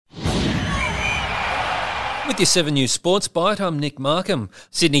With your 7 News Sports Byte, I'm Nick Markham.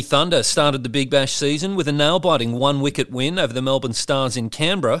 Sydney Thunder started the Big Bash season with a nail-biting one-wicket win over the Melbourne Stars in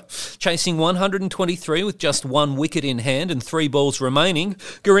Canberra. Chasing 123 with just 1 wicket in hand and 3 balls remaining,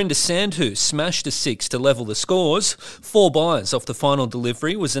 Gurinder Sandhu smashed a 6 to level the scores. 4 byes off the final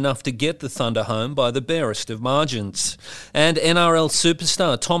delivery was enough to get the Thunder home by the barest of margins. And NRL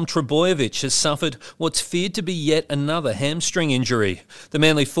superstar Tom Trbojevic has suffered what's feared to be yet another hamstring injury. The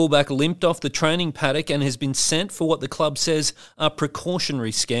Manly fullback limped off the training paddock and has been sent for what the club says are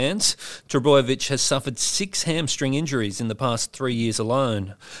precautionary scans. Trbojevic has suffered 6 hamstring injuries in the past 3 years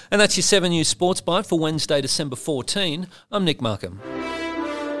alone. And that's your 7 News Sports Byte for Wednesday, December 14. I'm Nick Markham.